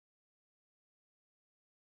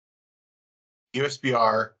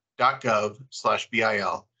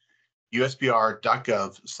usbr.gov/BIL,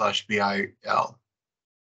 usbr.gov/BIL.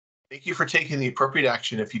 Thank you for taking the appropriate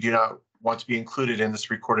action if you do not want to be included in this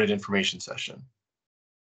recorded information session.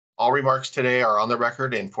 All remarks today are on the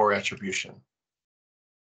record and for attribution.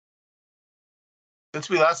 Since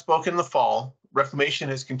we last spoke in the fall, Reclamation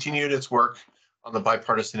has continued its work on the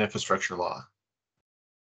Bipartisan Infrastructure Law.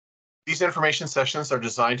 These information sessions are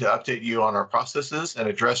designed to update you on our processes and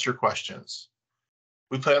address your questions.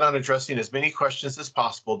 We plan on addressing as many questions as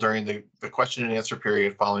possible during the question and answer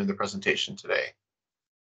period following the presentation today.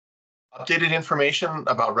 Updated information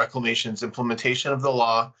about Reclamation's implementation of the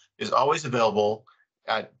law is always available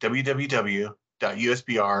at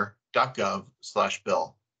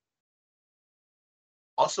www.usbr.gov/bill.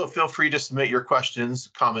 Also, feel free to submit your questions,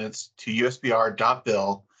 comments to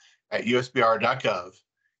usbr.bill@usbr.gov,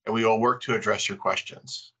 and we will work to address your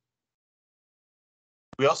questions.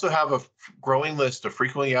 We also have a growing list of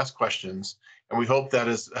frequently asked questions, and we hope that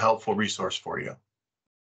is a helpful resource for you.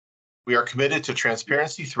 We are committed to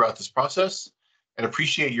transparency throughout this process and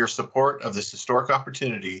appreciate your support of this historic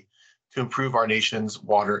opportunity to improve our nation's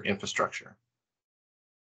water infrastructure.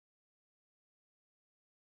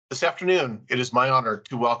 This afternoon, it is my honor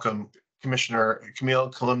to welcome Commissioner Camille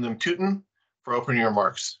Kalimnum-Tootin for opening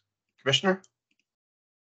remarks. Commissioner?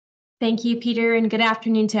 Thank you, Peter, and good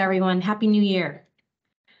afternoon to everyone. Happy New Year.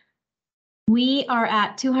 We are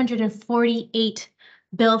at 248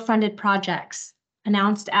 bill-funded projects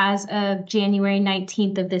announced as of January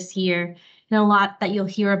 19th of this year, and a lot that you'll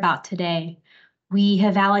hear about today. We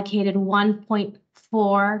have allocated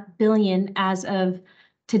 $1.4 billion as of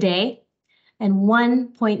today, and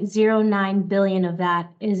 $1.09 billion of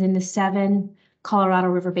that is in the 7 Colorado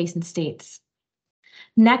River Basin states.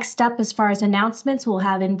 Next up, as far as announcements, we'll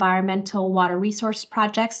have environmental water resource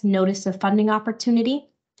projects notice of funding opportunity,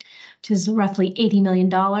 which is roughly $80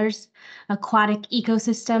 million, aquatic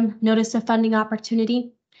ecosystem notice of funding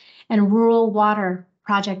opportunity, and rural water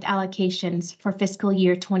project allocations for fiscal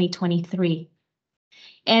year 2023.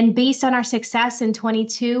 And based on our success in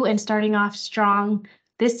 22 and starting off strong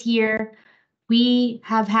this year, we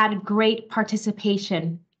have had great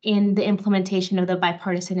participation in the implementation of the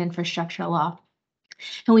Bipartisan Infrastructure Law.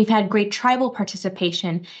 And we've had great tribal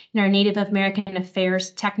participation in our Native American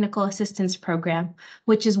Affairs Technical Assistance Program,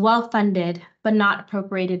 which is well funded but not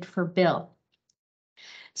appropriated for bill.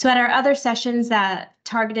 So at our other sessions that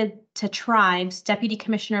targeted to tribes, Deputy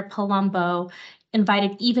Commissioner Palumbo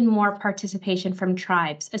invited even more participation from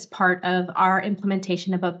tribes as part of our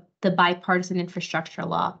implementation of the Bipartisan Infrastructure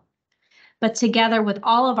Law. But together with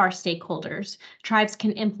all of our stakeholders, tribes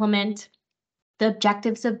can implement the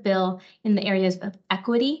objectives of bill in the areas of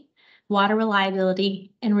equity, water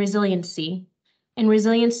reliability, and resiliency, and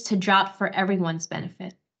resilience to drought for everyone's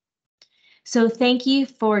benefit. So thank you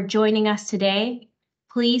for joining us today.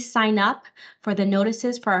 Please sign up for the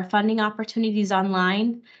notices for our funding opportunities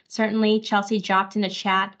online. Certainly, Chelsea dropped in the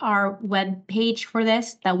chat our web page for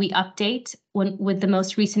this that we update with the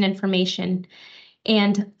most recent information.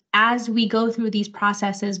 And as we go through these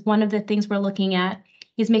processes, one of the things we're looking at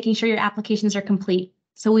is making sure your applications are complete.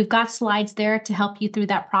 So we've got slides there to help you through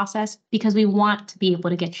that process because we want to be able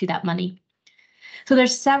to get you that money. So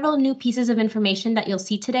there's several new pieces of information that you'll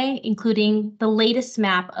see today, including the latest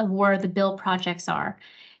map of where the bill projects are.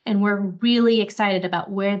 And we're really excited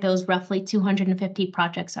about where those roughly 250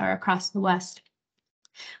 projects are across the West.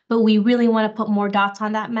 But we really want to put more dots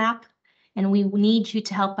on that map, and we need you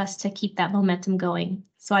to help us to keep that momentum going.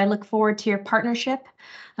 So I look forward to your partnership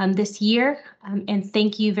this year, and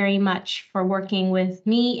thank you very much for working with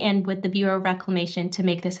me and with the Bureau of Reclamation to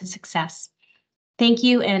make this a success. Thank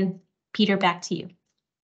you, and Peter, back to you.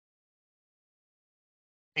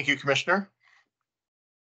 Thank you, Commissioner.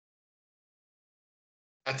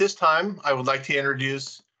 At this time, I would like to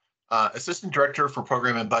introduce Assistant Director for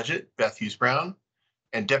Program and Budget, Beth Hughes-Brown,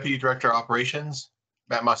 and Deputy Director of Operations,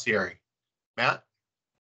 Matt Masieri. Matt?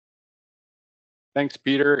 Thanks,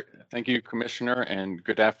 Peter. Thank you, Commissioner, and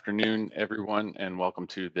good afternoon, everyone, and welcome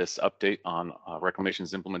to this update on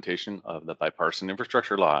Reclamation's implementation of the Bipartisan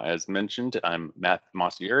Infrastructure Law. As mentioned, I'm Matt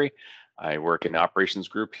Masieri. I work in the operations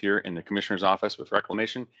group here in the Commissioner's office with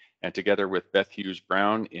Reclamation, and together with Beth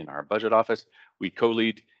Hughes-Brown in our budget office, we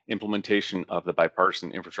co-lead implementation of the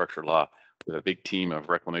Bipartisan Infrastructure Law with a big team of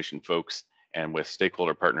Reclamation folks and with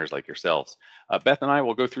stakeholder partners like yourselves. Beth and I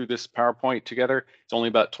will go through this PowerPoint together. It's only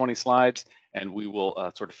about 20 slides, and we will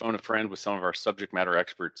sort of phone a friend with some of our subject matter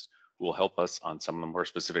experts who will help us on some of the more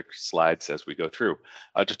specific slides as we go through.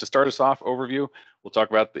 Just to start us off, overview, we'll talk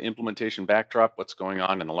about the implementation backdrop, what's going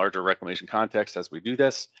on in the larger reclamation context as we do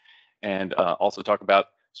this, and also talk about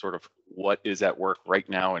sort of what is at work right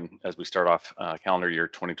now, and as we start off calendar year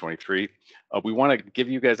 2023. We want to give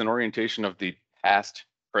you guys an orientation of the past,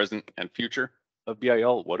 present, and future of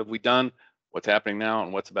BIL. What have we done? What's happening now,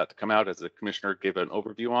 and what's about to come out, as the commissioner gave an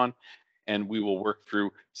overview on. And we will work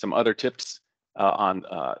through some other tips on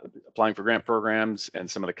applying for grant programs and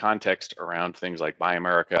some of the context around things like Buy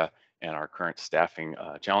America and our current staffing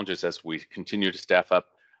challenges as we continue to staff up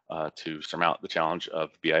to surmount the challenge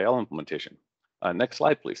of BIL implementation. Next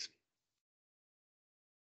slide, please.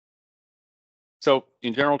 So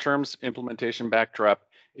in general terms, implementation backdrop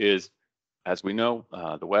is, as we know,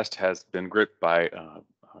 the West has been gripped by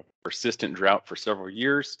persistent drought for several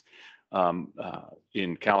years.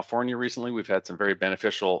 In California recently, we've had some very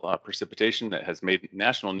beneficial precipitation that has made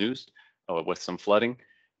national news with some flooding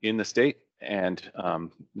in the state. And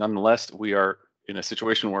nonetheless, we are in a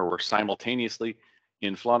situation where we're simultaneously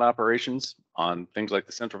in flood operations on things like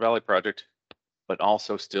the Central Valley Project, but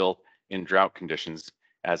also still in drought conditions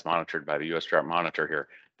as monitored by the U.S. Drought Monitor here.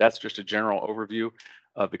 That's just a general overview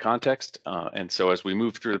of the context. And so as we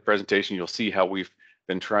move through the presentation, you'll see how we've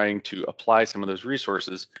been trying to apply some of those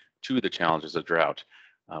resources to the challenges of drought.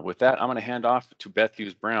 With that, I'm going to hand off to Beth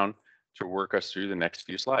Hughes Brown to work us through the next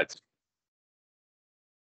few slides.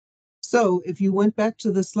 So if you went back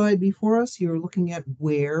to the slide before us, you're looking at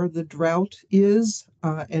where the drought is.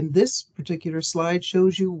 And this particular slide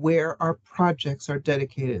shows you where our projects are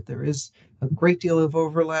dedicated. There is a great deal of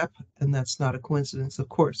overlap, and that's not a coincidence, of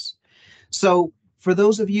course. So for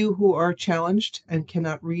those of you who are challenged and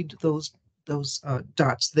cannot read those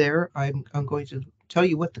dots there, I'm going to tell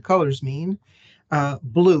you what the colors mean.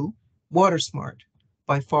 Blue, water smart,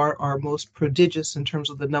 by far our most prodigious in terms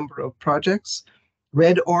of the number of projects.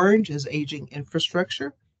 Red orange is aging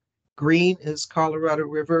infrastructure. Green is Colorado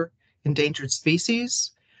River endangered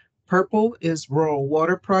species. Purple is rural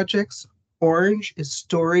water projects. Orange is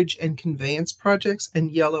storage and conveyance projects, and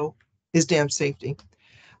yellow is dam safety.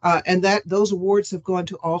 And those awards have gone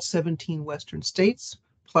to all 17 Western states,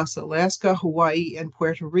 plus Alaska, Hawaii, and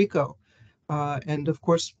Puerto Rico. And of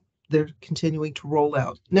course, they're continuing to roll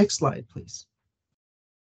out. Next slide, please.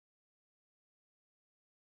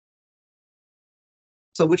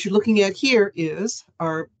 So what you're looking at here is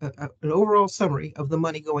an overall summary of the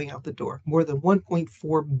money going out the door. More than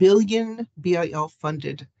 1.4 billion BIL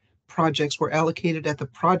funded projects were allocated at the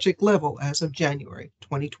project level as of January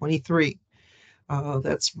 2023.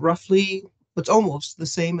 That's roughly, it's almost the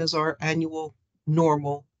same as our annual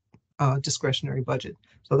normal discretionary budget.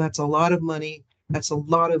 So that's a lot of money. That's a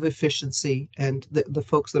lot of efficiency. And the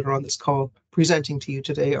folks that are on this call presenting to you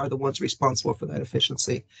today are the ones responsible for that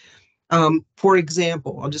efficiency. For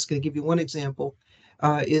example, I'm just going to give you one example,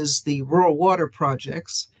 is the rural water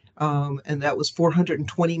projects. And that was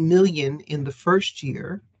 $420 million in the first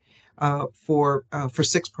year for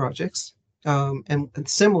 6 projects. And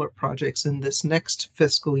similar projects in this next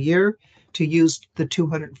fiscal year to use the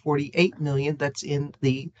 $248 million that's in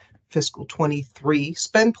the fiscal 23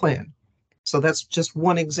 spend plan. So that's just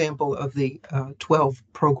one example of the 12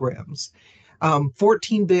 programs.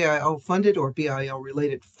 14 BIL funded or BIL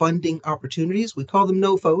related funding opportunities. We call them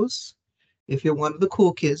NOFOs. If you're one of the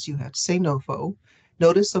cool kids, you have to say NOFO.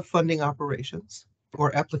 Notice of funding operations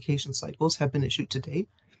or application cycles have been issued to date.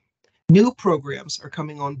 New programs are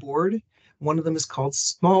coming on board. One of them is called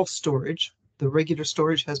small storage. The regular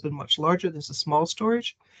storage has been much larger. This is small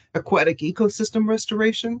storage, aquatic ecosystem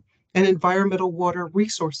restoration, and environmental water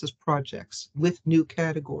resources projects with new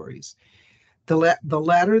categories. The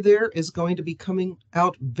latter there is going to be coming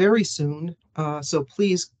out very soon. So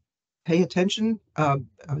please pay attention.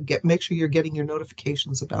 Make sure you're getting your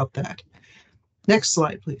notifications about that. Next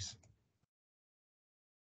slide, please.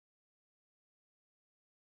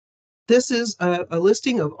 This is a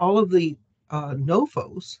listing of all of the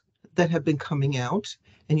NOFOs that have been coming out.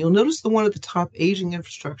 And you'll notice the one at the top, aging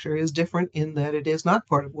infrastructure, is different in that it is not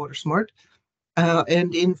part of WaterSmart.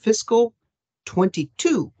 And in fiscal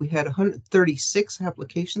 22, we had 136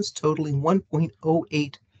 applications totaling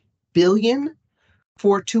 $1.08 billion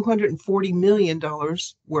for $240 million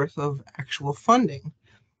worth of actual funding.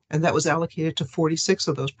 And that was allocated to 46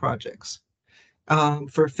 of those projects.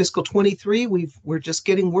 For fiscal 23, we're just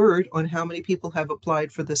getting word on how many people have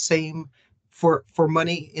applied for the same for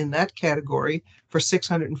money in that category for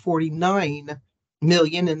 $649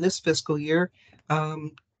 million in this fiscal year.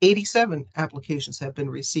 87 applications have been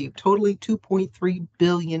received, totaling $2.3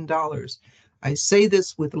 billion. I say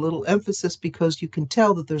this with a little emphasis because you can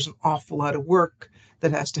tell that there's an awful lot of work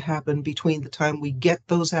that has to happen between the time we get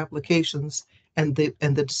those applications and the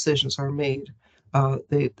decisions are made.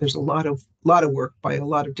 there's a lot of work by a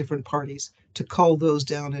lot of different parties to cull those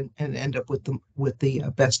down and end up with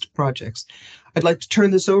the best projects. I'd like to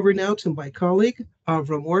turn this over now to my colleague,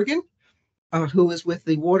 Avra Morgan, who is with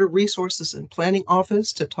the Water Resources and Planning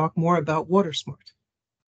Office to talk more about WaterSmart.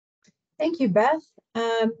 Thank you, Beth.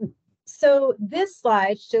 So this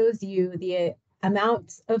slide shows you the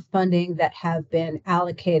amounts of funding that have been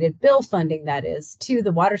allocated, bill funding that is, to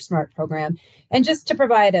the WaterSmart program. And just to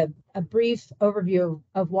provide a brief overview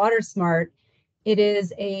of WaterSmart, it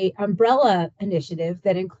is an umbrella initiative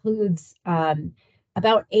that includes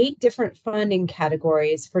about 8 different funding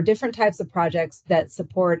categories for different types of projects that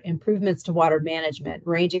support improvements to water management,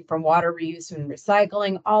 ranging from water reuse and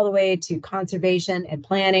recycling all the way to conservation and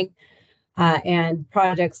planning, and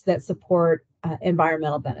projects that support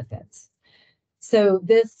environmental benefits. So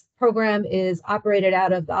this program is operated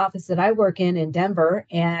out of the office that I work in Denver,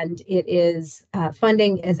 and it is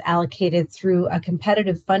funding is allocated through a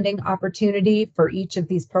competitive funding opportunity for each of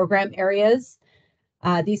these program areas.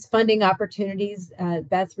 These funding opportunities,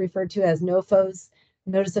 Beth referred to as NOFOs,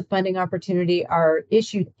 Notice of Funding Opportunity, are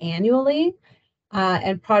issued annually,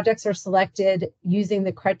 and projects are selected using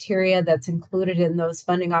the criteria that's included in those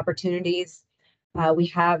funding opportunities.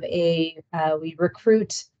 We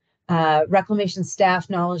recruit reclamation staff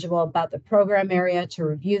knowledgeable about the program area to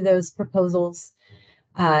review those proposals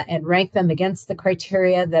and rank them against the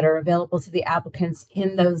criteria that are available to the applicants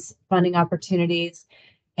in those funding opportunities.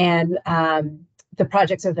 And the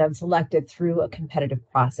projects are then selected through a competitive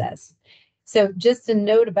process. So just a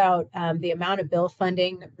note about the amount of bill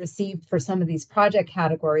funding received for some of these project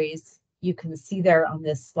categories. You can see there on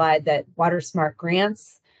this slide that WaterSmart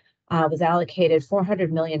grants was allocated $400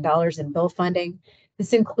 million in bill funding.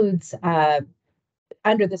 This includes,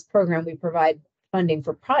 under this program, we provide funding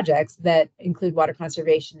for projects that include water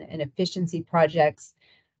conservation and efficiency projects,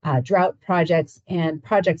 drought projects, and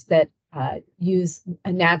projects that use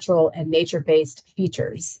a natural and nature-based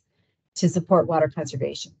features to support water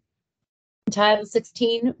conservation. Title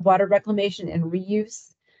 16 Water Reclamation and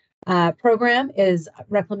Reuse program is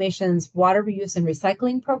Reclamation's Water Reuse and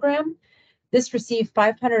Recycling program. This received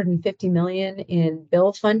 $550 million in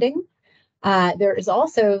bill funding. There is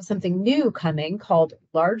also something new coming called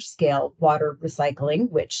large-scale water recycling,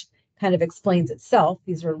 which kind of explains itself.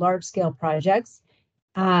 These are large-scale projects,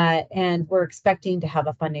 and we're expecting to have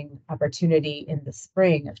a funding opportunity in the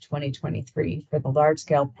spring of 2023 for the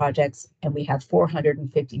large-scale projects, and we have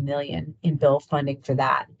 $450 million in bill funding for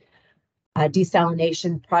that.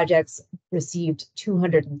 Desalination projects received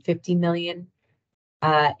 $250 million.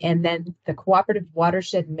 And then the Cooperative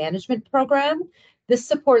Watershed Management Program. This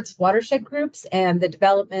supports watershed groups and the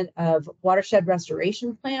development of watershed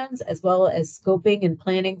restoration plans, as well as scoping and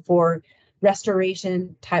planning for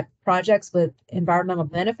restoration type projects with environmental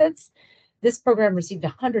benefits. This program received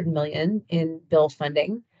 $100 million in bill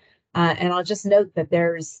funding. And I'll just note that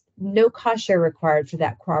there's no cost share required for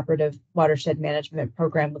that Cooperative Watershed Management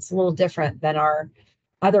Program. It's a little different than our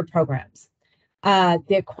other programs.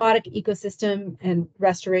 The aquatic ecosystem and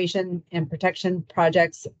restoration and protection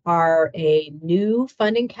projects are a new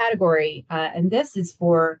funding category, and this is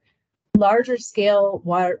for larger scale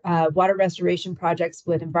water restoration projects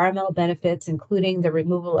with environmental benefits, including the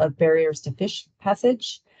removal of barriers to fish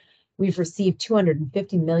passage. We've received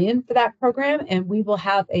 $250 million for that program, and we will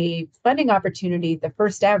have a funding opportunity, the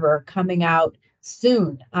first ever, coming out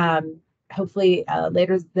soon, hopefully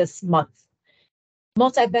later this month.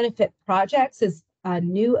 Multi-benefit projects is a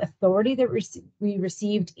new authority that we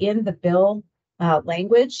received in the bill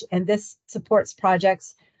language, and this supports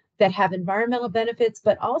projects that have environmental benefits,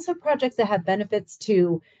 but also projects that have benefits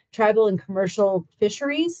to tribal and commercial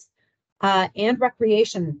fisheries and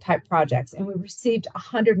recreation type projects. And we received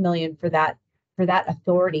 $100 million for that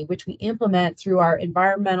authority, which we implement through our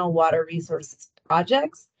environmental water resources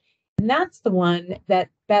projects. And that's the one that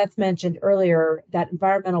Beth mentioned earlier, that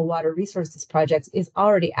environmental water resources projects is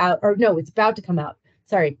already out, or no, it's about to come out.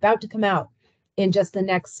 Sorry, about to come out in just the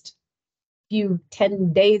next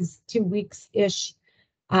 10 days, 2 weeks-ish.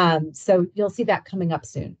 So you'll see that coming up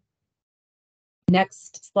soon.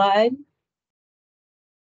 Next slide.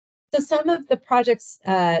 So some of the projects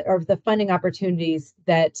or the funding opportunities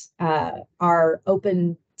that are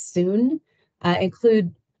open soon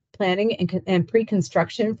include planning and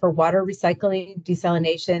pre-construction for water recycling,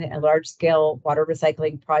 desalination, and large-scale water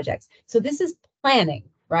recycling projects. So this is planning,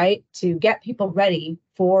 right, to get people ready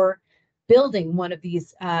for building one of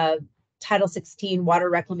these Title 16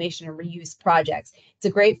 water reclamation and reuse projects. It's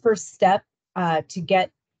a great first step to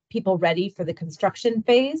get people ready for the construction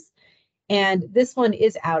phase. And this one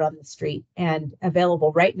is out on the street and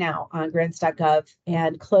available right now on grants.gov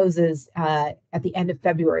and closes at the end of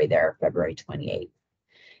February there, February 28th.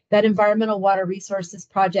 That environmental water resources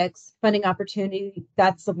projects funding opportunity,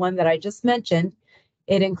 that's the one that I just mentioned.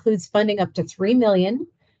 It includes funding up to $3 million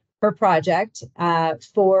per project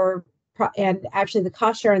and actually the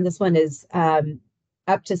cost share on this one is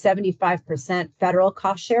up to 75% federal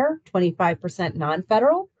cost share, 25%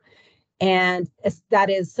 non-federal. And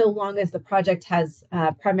that is so long as the project has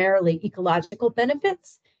primarily ecological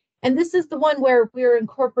benefits. And this is the one where we're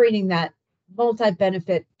incorporating that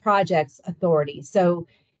multi-benefit projects authority. So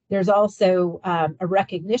there's also a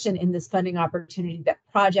recognition in this funding opportunity that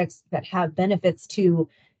projects that have benefits to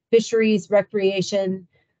fisheries, recreation,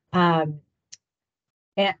 and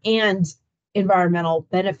environmental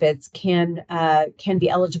benefits can be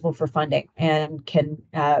eligible for funding and can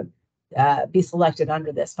be selected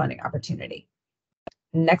under this funding opportunity.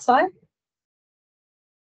 Next slide.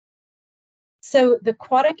 So the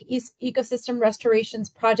Aquatic Ecosystem Restorations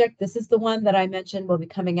Project, this is the one that I mentioned will be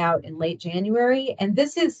coming out in late January. And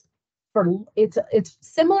this is it's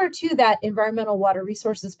similar to that environmental water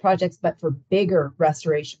resources projects, but for bigger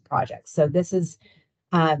restoration projects. So this is,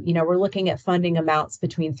 we're looking at funding amounts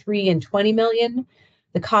between 3 and 20 million.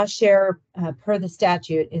 The cost share per the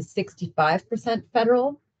statute is 65%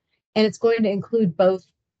 federal, and it's going to include both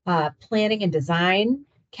planning and design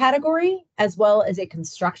category as well as a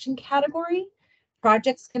construction category.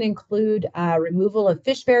 Projects can include removal of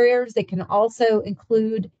fish barriers. They can also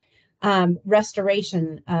include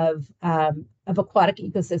restoration of aquatic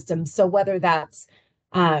ecosystems. So whether that's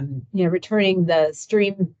returning the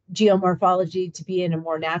stream geomorphology to be in a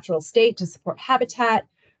more natural state to support habitat,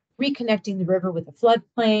 reconnecting the river with the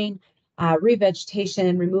floodplain,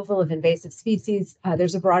 revegetation, removal of invasive species.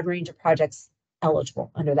 There's a broad range of projects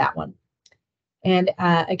eligible under that one. And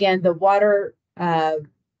again, the water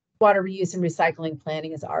reuse and recycling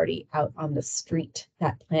planning is already out on the street,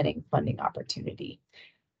 that planning funding opportunity.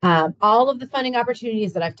 All of the funding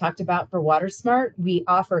opportunities that I've talked about for WaterSmart, we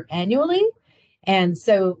offer annually. And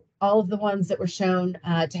so all of the ones that were shown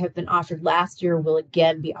to have been offered last year will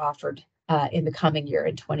again be offered in the coming year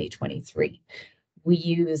in 2023. We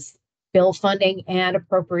use bill funding and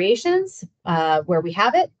appropriations where we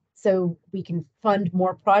have it, so we can fund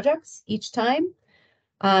more projects each time.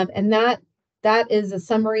 And that is a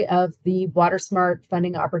summary of the WaterSmart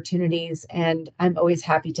funding opportunities, and I'm always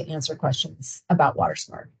happy to answer questions about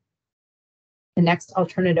WaterSmart. And next, I'll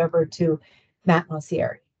turn it over to Matt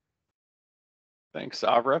Mosieri. Thanks,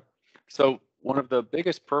 Avra. So one of the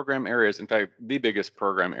biggest program areas, in fact, the biggest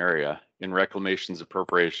program area in Reclamation's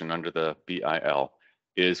appropriation under the BIL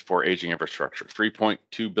is for aging infrastructure.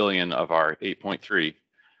 3.2 billion of our 8.3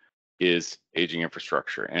 is aging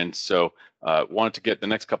infrastructure. And so wanted to get the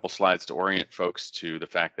next couple slides to orient folks to the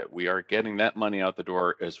fact that we are getting that money out the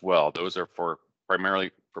door as well. Those are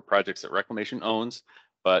primarily for projects that Reclamation owns,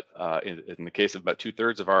 but in the case of about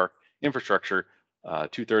 2/3 of our infrastructure,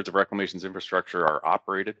 2/3 of Reclamation's infrastructure are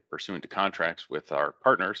operated pursuant to contracts with our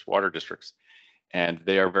partners, water districts, and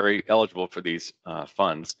they are very eligible for these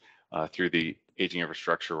funds through the aging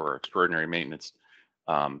infrastructure or extraordinary maintenance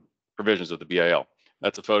provisions of the BIL.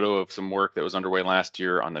 That's a photo of some work that was underway last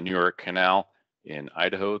year on the New York Canal in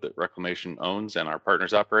Idaho that Reclamation owns and our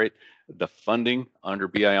partners operate. The funding under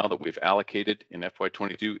BIL that we've allocated in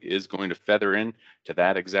FY22 is going to feather in to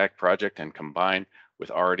that exact project and combine with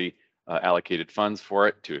already allocated funds for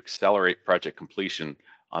it to accelerate project completion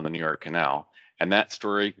on the New York Canal. And that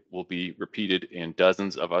story will be repeated in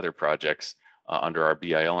dozens of other projects under our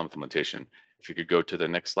BIL implementation. If you could go to the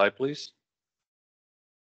next slide, please.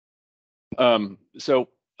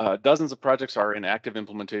 Dozens of projects are in active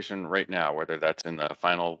implementation right now, whether that's in the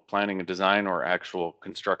final planning and design or actual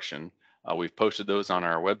construction. We've posted those on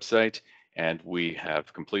our website, and we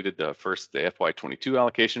have completed the FY22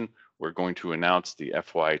 allocation. We're going to announce the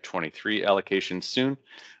FY23 allocation soon.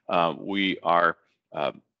 We are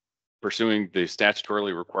pursuing the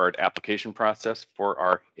statutorily required application process for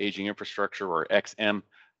our aging infrastructure or XM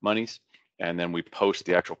monies. And then we post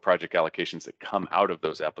the actual project allocations that come out of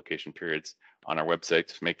those application periods on our website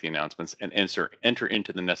to make the announcements and enter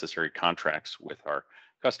into the necessary contracts with our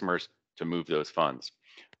customers to move those funds.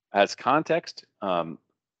 As context,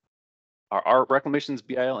 our Reclamation's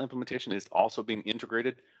BIL implementation is also being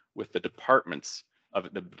integrated with the Department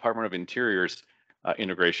of Interior's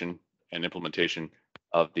integration and implementation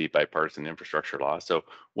of the Bipartisan Infrastructure Law. So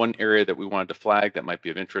one area that we wanted to flag that might be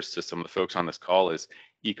of interest to some of the folks on this call is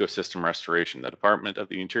ecosystem restoration. The Department of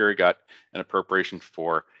the Interior got an appropriation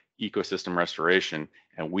for ecosystem restoration,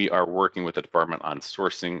 and we are working with the department on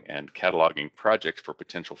sourcing and cataloging projects for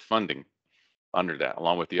potential funding under that,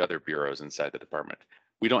 along with the other bureaus inside the department.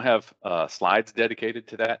 We don't have slides dedicated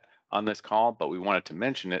to that on this call, but we wanted to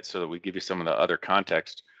mention it so that we give you some of the other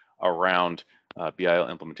context around BIL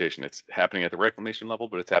implementation. It's happening at the reclamation level,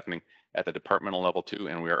 but it's happening at the departmental level too,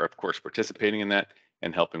 and we are of course participating in that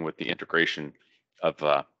and helping with the integration of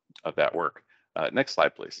that work. Next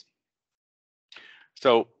slide, please.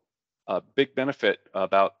 So a big benefit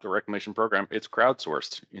about the reclamation program, it's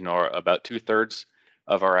crowdsourced. You know, about 2/3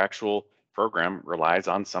 of our actual program relies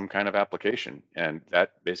on some kind of application, and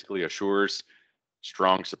that basically assures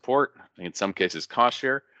strong support, in some cases cost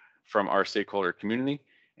share, from our stakeholder community,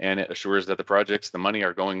 and it assures that the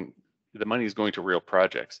money is going to real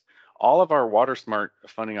projects. All of our Water Smart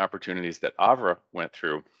funding opportunities that AVRA went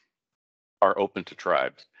through are open to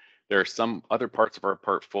tribes. There are some other parts of our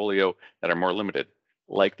portfolio that are more limited,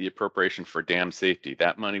 like the appropriation for dam safety.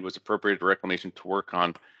 That money was appropriated to reclamation to work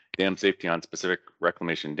on dam safety on specific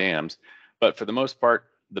reclamation dams. But for the most part,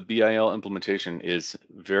 the BIL implementation is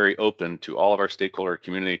very open to all of our stakeholder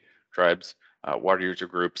community, tribes, water user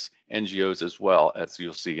groups, NGOs, as well, as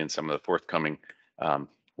you'll see in some of the forthcoming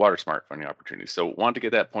Water Smart funding opportunities. So want to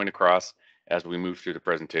get that point across as we move through the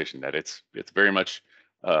presentation, that it's very much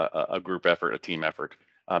a group effort, a team effort.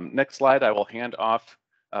 Next slide, I will hand off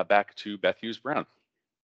back to Beth Hughes Brown.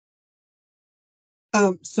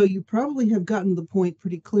 So you probably have gotten the point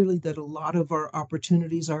pretty clearly that a lot of our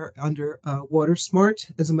opportunities are under Water Smart.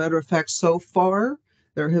 As a matter of fact, so far,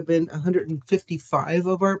 there have been 155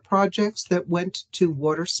 of our projects that went to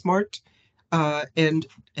Water Smart and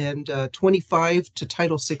 25 to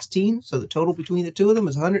Title 16. So the total between the two of them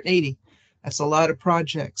is 180. That's a lot of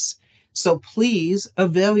projects. So please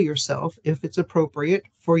avail yourself, if it's appropriate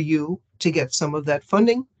for you, to get some of that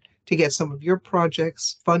funding, to get some of your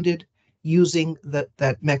projects funded using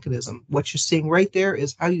that mechanism. What you're seeing right there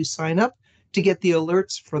is how you sign up to get the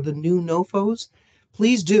alerts for the new NOFOs.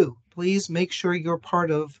 Please do. Please make sure you're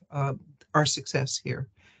part of our success here.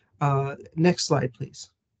 Next slide, please.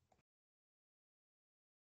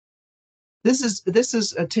 This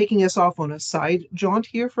is taking us off on a side jaunt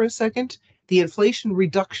here for a second. The Inflation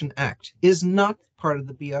Reduction Act is not part of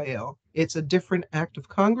the BIL. It's a different act of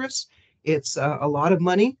Congress. It's a lot of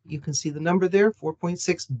money. You can see the number there,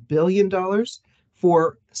 $4.6 billion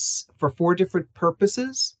for 4 different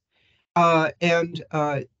purposes.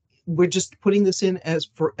 We're just putting this in as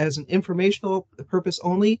an informational purpose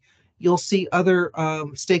only. You'll see other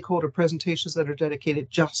stakeholder presentations that are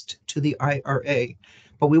dedicated just to the IRA.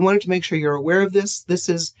 But we wanted to make sure you're aware of this. This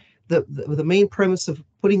is the main premise of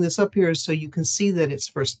putting this up here is so you can see that it's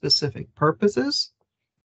for specific purposes.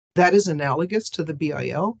 That is analogous to the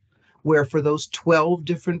BIL, where for those 12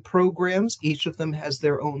 different programs, each of them has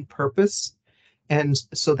their own purpose. And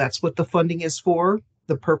so that's what the funding is for,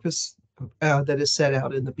 the purpose that is set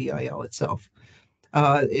out in the BIL itself.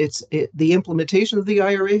 The implementation of the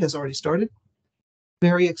IRA has already started.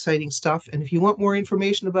 Very exciting stuff. And if you want more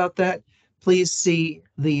information about that, please see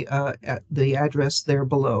the address there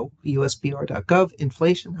below, usbr.gov,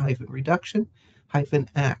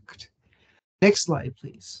 inflation-reduction-act. Next slide,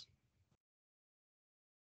 please.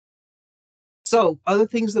 So other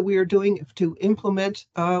things that we are doing to implement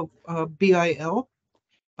BIL,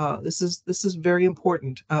 this is very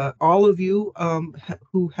important. All of you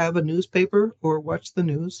who have a newspaper or watch the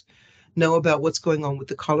news know about what's going on with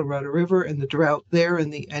the Colorado River and the drought there,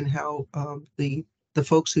 and how the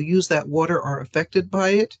folks who use that water are affected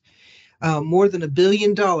by it. More than $1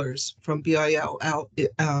 billion from BIL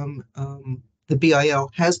the BIL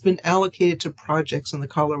has been allocated to projects in the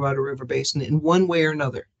Colorado River Basin in one way or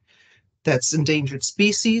another. That's endangered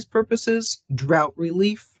species purposes, drought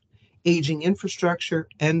relief, aging infrastructure,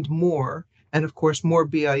 and more. And of course, more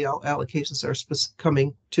BIL allocations are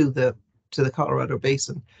coming to the Colorado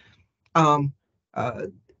Basin. So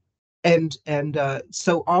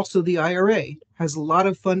also the IRA has a lot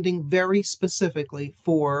of funding very specifically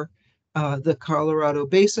for the Colorado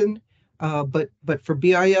Basin. But for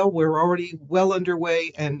BIL, we're already well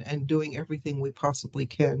underway and doing everything we possibly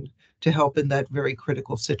can to help in that very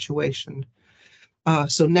critical situation.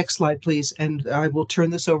 So next slide, please. And I will turn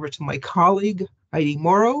this over to my colleague, Heidi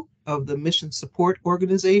Morrow of the Mission Support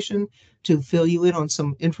Organization, to fill you in on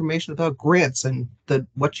some information about grants and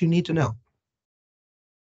what you need to know.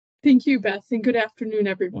 Thank you, Beth, and good afternoon,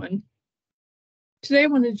 everyone. Today, I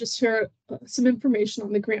want to just share some information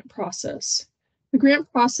on the grant process. The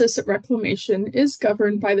grant process at Reclamation is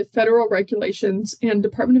governed by the federal regulations and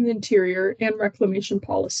Department of the Interior and Reclamation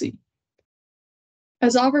policy.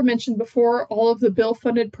 As Albert mentioned before, all of the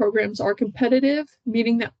bill-funded programs are competitive,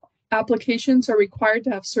 meaning that applications are required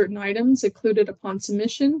to have certain items included upon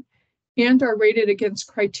submission, and are rated against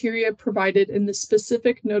criteria provided in the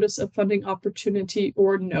specific Notice of Funding Opportunity,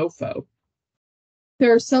 or NOFO.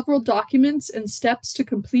 There are several documents and steps to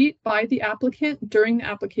complete by the applicant during the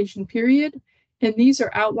application period, and these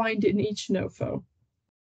are outlined in each NOFO.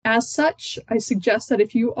 As such, I suggest that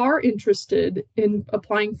if you are interested in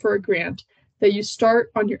applying for a grant, that you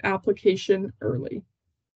start on your application early.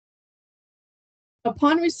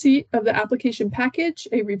 Upon receipt of the application package,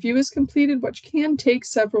 a review is completed, which can take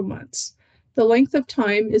several months. The length of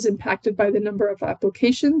time is impacted by the number of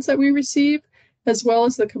applications that we receive, as well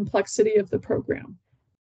as the complexity of the program.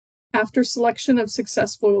 After selection of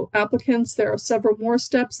successful applicants, there are several more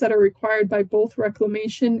steps that are required by both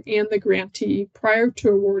Reclamation and the grantee prior to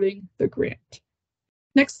awarding the grant.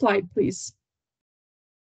 Next slide, please.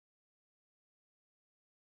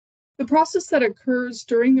 The process that occurs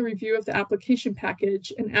during the review of the application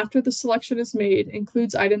package and after the selection is made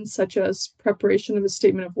includes items such as preparation of a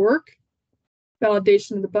statement of work,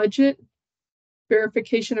 validation of the budget,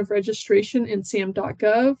 verification of registration in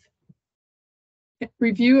sam.gov,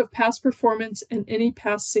 review of past performance, and any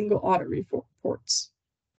past single audit reports.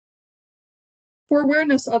 For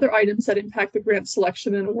awareness, other items that impact the grant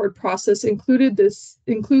selection and award process include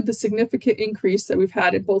the significant increase that we've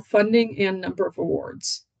had in both funding and number of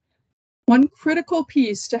awards. One critical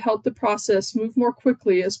piece to help the process move more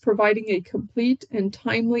quickly is providing a complete and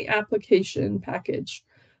timely application package.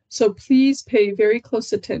 So please pay very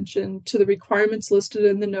close attention to the requirements listed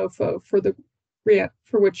in the NOFO for the grant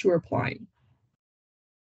for which you are applying.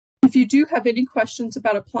 If you do have any questions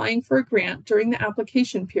about applying for a grant during the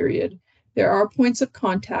application period, there are points of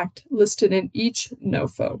contact listed in each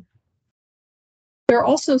NOFO. There are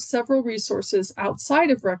also several resources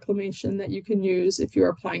outside of Reclamation that you can use if you're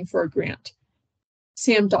applying for a grant.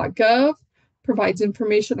 sam.gov provides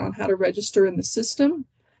information on how to register in the system,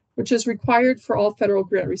 which is required for all federal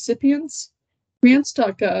grant recipients.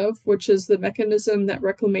 Grants.gov, which is the mechanism that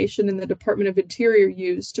Reclamation and the Department of Interior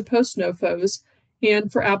use to post NOFOs, and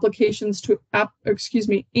for applications to,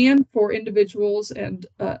 and for individuals and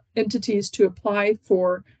entities to apply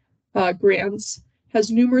for grants, has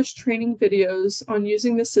numerous training videos on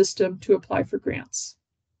using the system to apply for grants.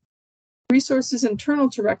 Resources internal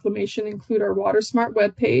to Reclamation include our WaterSmart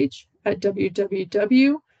webpage at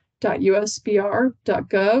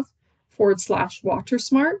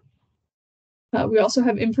www.usbr.gov/WaterSmart. We also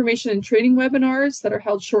have information and training webinars that are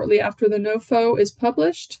held shortly after the NOFO is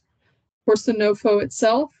published. Of course, the NOFO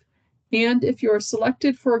itself. And if you are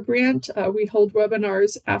selected for a grant, we hold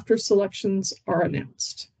webinars after selections are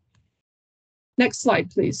announced. Next slide,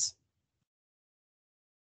 please.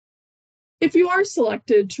 If you are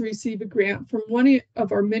selected to receive a grant from one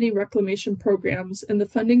of our many Reclamation programs and the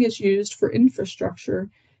funding is used for infrastructure,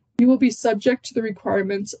 you will be subject to the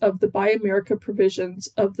requirements of the Buy America provisions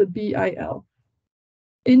of the BIL.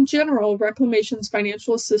 In general, Reclamation's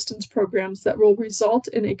financial assistance programs that will result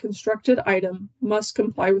in a constructed item must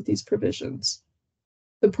comply with these provisions.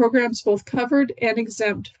 The programs both covered and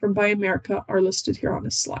exempt from Buy America are listed here on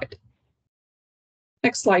this slide.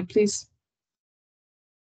 Next slide, please.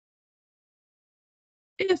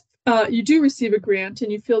 If you do receive a grant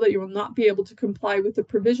and you feel that you will not be able to comply with the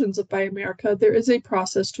provisions of Buy America, there is a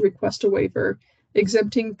process to request a waiver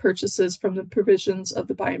exempting purchases from the provisions of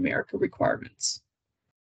the Buy America requirements.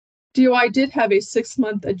 DOI did have a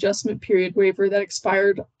 6-month adjustment period waiver that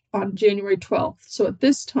expired on January 12th. So at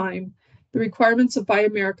this time, the requirements of Buy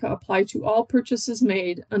America apply to all purchases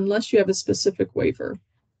made unless you have a specific waiver.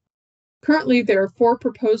 Currently, there are 4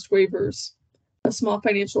 proposed waivers: a small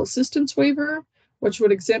financial assistance waiver, which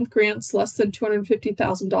would exempt grants less than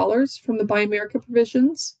 $250,000 from the Buy America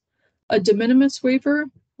provisions; a de minimis waiver,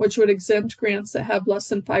 which would exempt grants that have less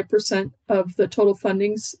than 5% of the total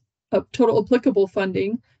applicable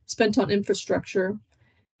funding spent on infrastructure;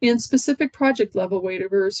 and specific project level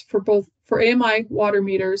waivers for AMI water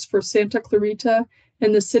meters for Santa Clarita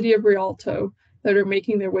and the city of Rialto that are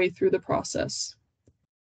making their way through the process.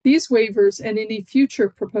 These waivers and any future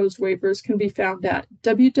proposed waivers can be found at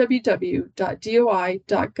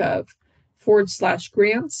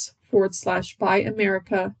www.doi.gov/grants/Buy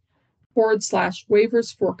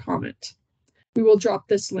America/waivers for comment. We will drop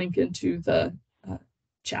this link into the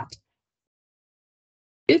chat.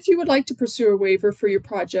 If you would like to pursue a waiver for your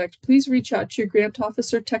project, please reach out to your grant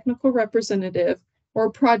officer, technical representative, or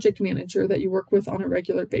project manager that you work with on a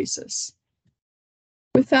regular basis.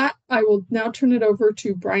 With that, I will now turn it over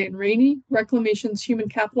to Brian Rainey, Reclamation's Human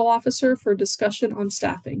Capital Officer, for a discussion on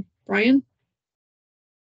staffing. Brian?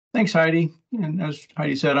 Thanks, Heidi. And as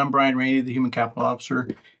Heidi said, I'm Brian Rainey, the Human Capital Officer.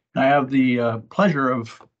 I have the pleasure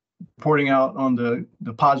of reporting out on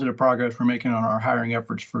the positive progress we're making on our hiring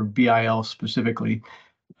efforts for BIL specifically.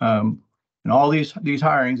 And all these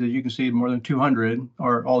hirings, as you can see, more than 200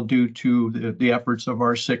 are all due to the efforts of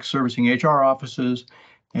our 6 servicing HR offices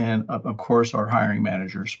and, of course, our hiring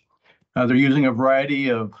managers. They're using a variety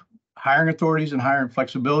of hiring authorities and hiring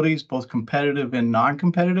flexibilities, both competitive and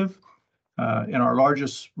non-competitive. And our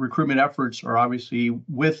largest recruitment efforts are obviously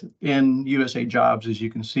within USA Jobs. As you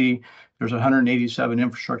can see, there's 187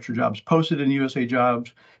 infrastructure jobs posted in USA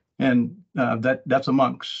Jobs, and that's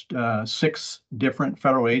amongst 6 different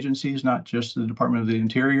federal agencies, not just the Department of the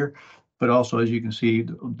Interior, but also, as you can see,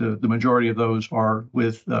 the majority of those are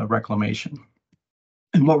with Reclamation.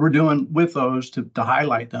 And what we're doing with those to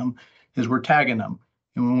highlight them is we're tagging them.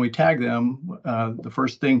 And when we tag them, the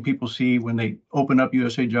first thing people see when they open up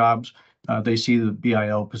USA Jobs, they see the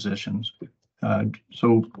BIL positions.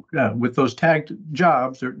 So with those tagged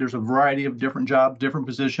jobs, there's a variety of different jobs, different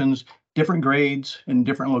positions, different grades, and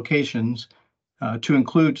different locations to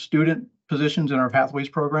include student positions in our Pathways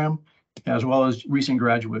program, as well as recent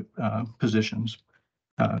graduate positions.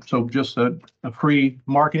 So just a free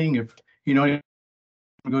marketing. If you know,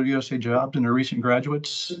 go to USA Jobs and their recent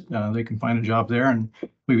graduates, they can find a job there, and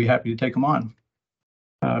we'd be happy to take them on.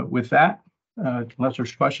 With that, unless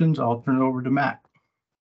there's questions, I'll turn it over to Matt.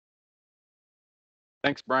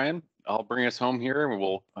 Thanks, Brian. I'll bring us home here and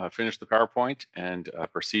we'll finish the PowerPoint and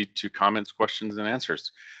proceed to comments, questions, and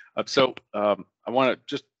answers. I want to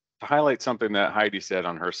just highlight something that Heidi said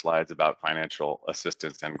on her slides about financial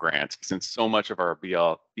assistance and grants, since so much of our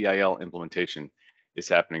BIL implementation is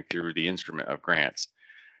happening through the instrument of grants.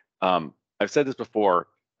 I've said this before,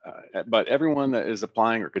 but everyone that is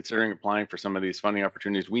applying or considering applying for some of these funding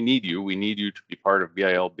opportunities, we need you. We need you to be part of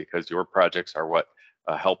BIL because your projects are what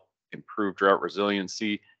help improve drought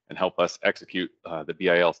resiliency and help us execute the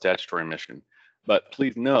BIL statutory mission. But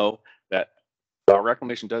please know that our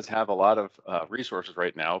Reclamation does have a lot of resources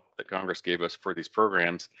right now that Congress gave us for these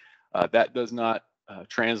programs. That does not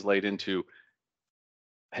translate into,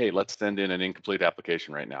 hey, let's send in an incomplete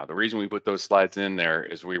application right now. The reason we put those slides in there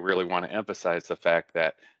is we really want to emphasize the fact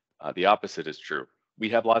that the opposite is true. We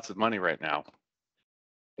have lots of money right now.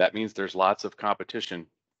 That means there's lots of competition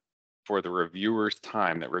for the reviewers'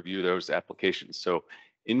 time that review those applications. So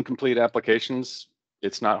incomplete applications,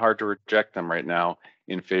 it's not hard to reject them right now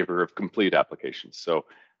in favor of complete applications. So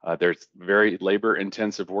there's very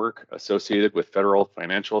labor-intensive work associated with federal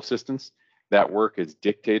financial assistance. That work is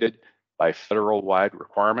dictated by federal-wide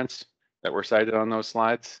requirements that were cited on those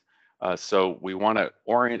slides. So we want to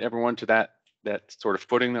orient everyone to that sort of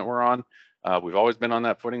footing that we're on. We've always been on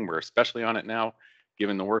that footing. We're especially on it now,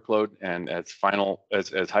 given the workload. And as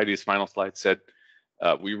Heidi's final slide said,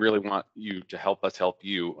 we really want you to help us help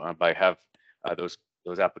you by have those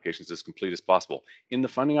applications as complete as possible. In the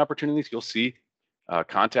funding opportunities, you'll see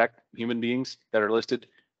contact human beings that are listed.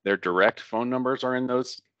 Their direct phone numbers are in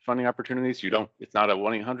those funding opportunities. It's not a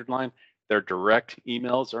 1-800 line. Their direct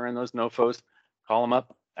emails are in those NOFOs. Call them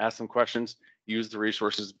up, ask them questions, use the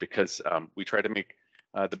resources, because we try to make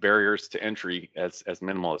the barriers to entry as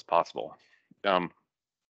minimal as possible. So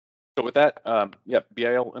with that,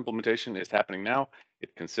 BIL implementation is happening now.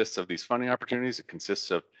 It consists of these funding opportunities. It consists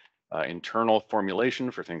of internal formulation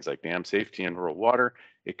for things like dam safety and rural water.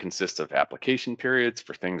 It consists of application periods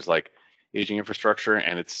for things like aging infrastructure,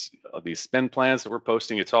 and it's these spend plans that we're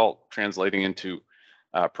posting. It's all translating into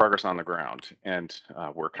progress on the ground, and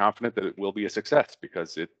we're confident that it will be a success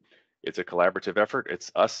because it's a collaborative effort.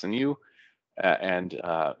 It's us and you, and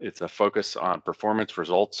it's a focus on performance,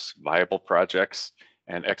 results, viable projects,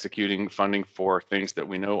 and executing funding for things that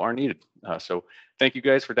we know are needed. So thank you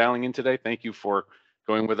guys for dialing in today. Thank you for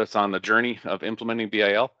going with us on the journey of implementing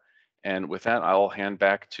BIL. And with that, I'll hand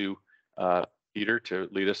back to Peter to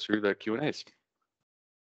lead us through the Q&As.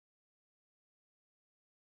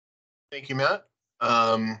 Thank you, Matt.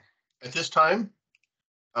 At this time,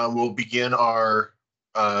 we'll begin our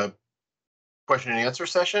question and answer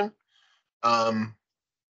session.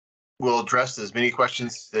 We'll address as many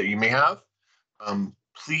questions that you may have.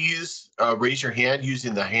 Please raise your hand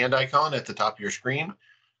using the hand icon at the top of your screen.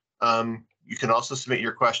 You can also submit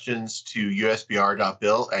your questions to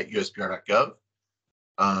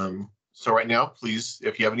usbr.bill@usbr.gov. So right now, please,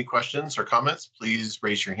 if you have any questions or comments, please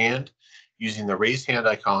raise your hand using the raise hand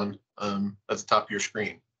icon at the top of your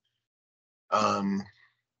screen.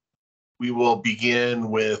 We will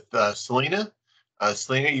begin with Selena.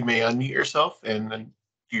 Selena, you may unmute yourself and then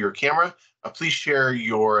do your camera. Please share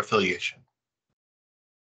your affiliation.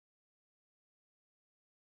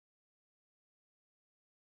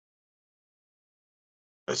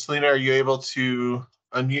 Selena, are you able to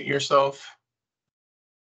unmute yourself?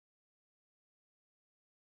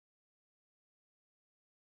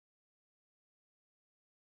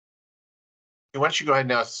 Why don't you go ahead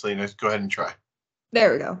now, Selena? Go ahead and try.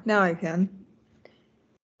 There we go. Now I can.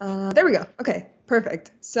 There we go. Okay,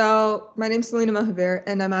 perfect. So my name is Selena Mahavir,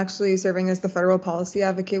 and I'm actually serving as the federal policy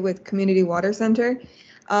advocate with Community Water Center.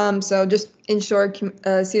 So just in short,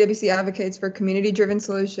 CWC advocates for community-driven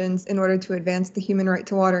solutions in order to advance the human right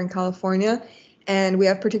to water in California. And we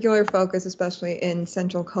have particular focus, especially in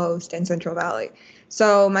Central Coast and Central Valley.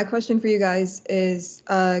 So my question for you guys is,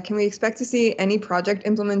 can we expect to see any project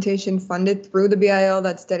implementation funded through the BIL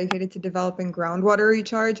that's dedicated to developing groundwater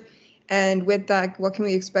recharge? And with that, what can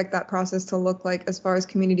we expect that process to look like as far as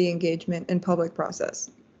community engagement and public process?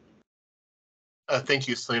 Thank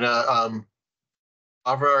you, Selena.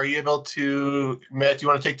 Avra, are you able to, Matt, do you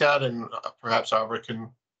want to take that? And perhaps Avra can.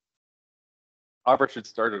 Avra should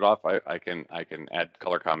start it off. I can add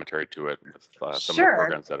color commentary to it with some of the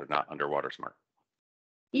programs that are not under WaterSmart.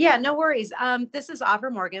 Yeah, no worries. This is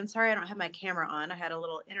Avra Morgan. Sorry, I don't have my camera on. I had a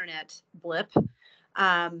little internet blip. So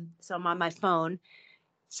I'm on my phone.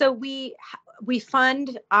 So we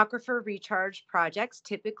fund aquifer recharge projects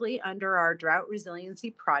typically under our drought resiliency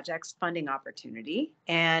projects funding opportunity.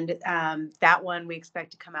 And that one we expect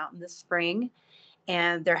to come out in the spring.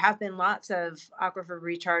 And there have been lots of aquifer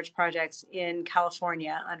recharge projects in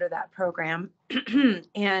California under that program.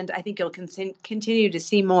 And I think you'll continue to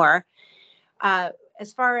see more.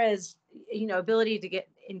 As far as, ability to get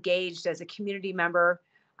engaged as a community member,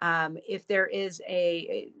 if there is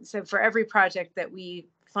so for every project that we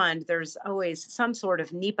fund, there's always some sort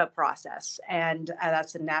of NEPA process, and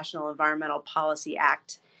that's the National Environmental Policy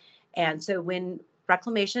Act. And so when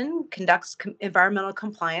Reclamation conducts environmental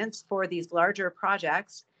compliance for these larger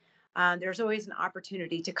projects, there's always an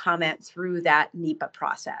opportunity to comment through that NEPA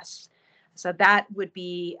process. So that would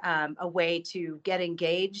be a way to get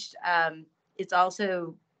engaged. It's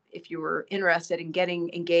also, if you were interested in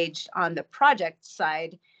getting engaged on the project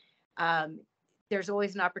side, there's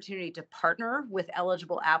always an opportunity to partner with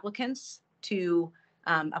eligible applicants to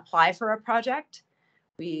apply for a project.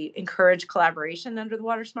 We encourage collaboration under the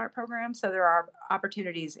WaterSmart program, so there are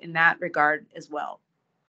opportunities in that regard as well.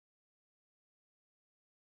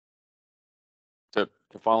 To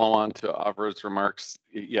follow on to Avra's remarks,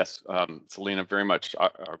 yes, Selena, very much.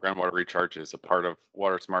 Our groundwater recharge is a part of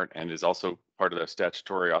WaterSmart and is also part of the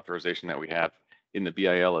statutory authorization that we have in the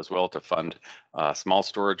BIL as well to fund small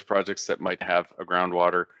storage projects that might have a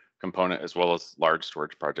groundwater component as well as large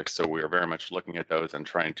storage projects. So we are very much looking at those and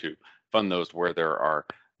trying to fund those where there are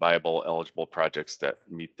viable, eligible projects that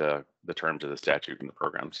meet the terms of the statute and the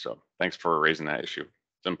program. So thanks for raising that issue.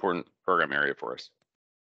 It's an important program area for us.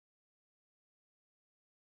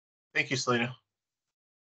 Thank you, Selena.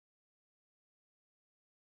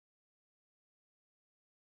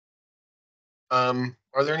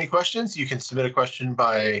 Are there any questions? You can submit a question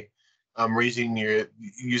by using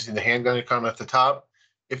the hand icon at the top.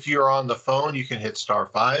 If you're on the phone, you can hit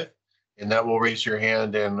 *5, and that will raise your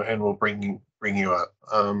hand and we'll bring you up.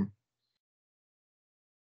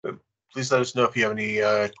 Please let us know if you have any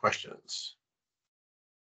questions.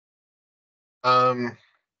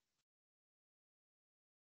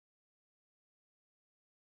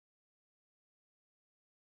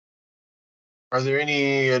 Are there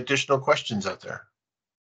any additional questions out there?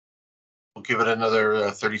 We'll give it another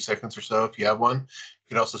 30 seconds or so if you have one. You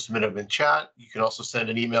can also submit them in chat. You can also send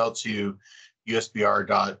an email to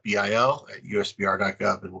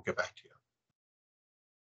usbr.bil@usbr.gov and we'll get back to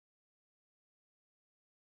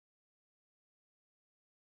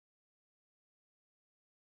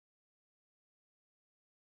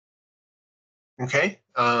you. Okay.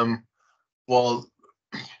 Well,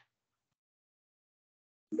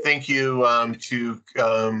 thank you to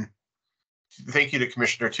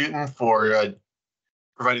Commissioner Tootin for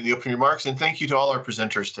providing the opening remarks, and thank you to all our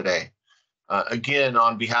presenters today. Again,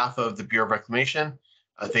 on behalf of the Bureau of Reclamation,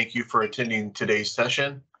 thank you for attending today's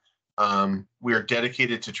session. We are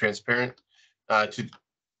dedicated to transparently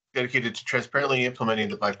implementing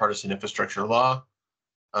the Bipartisan Infrastructure Law.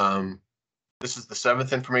 This is the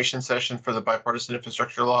 7th information session for the Bipartisan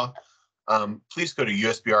Infrastructure Law. Please go to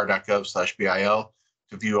usbr.gov/BIL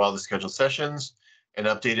to view all the scheduled sessions and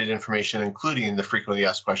updated information, including the frequently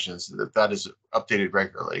asked questions. That is updated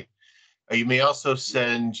regularly. You may also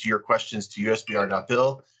send your questions to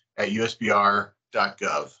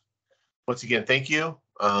usbr.bil@usbr.gov. Once again, thank you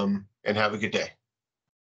and have a good day.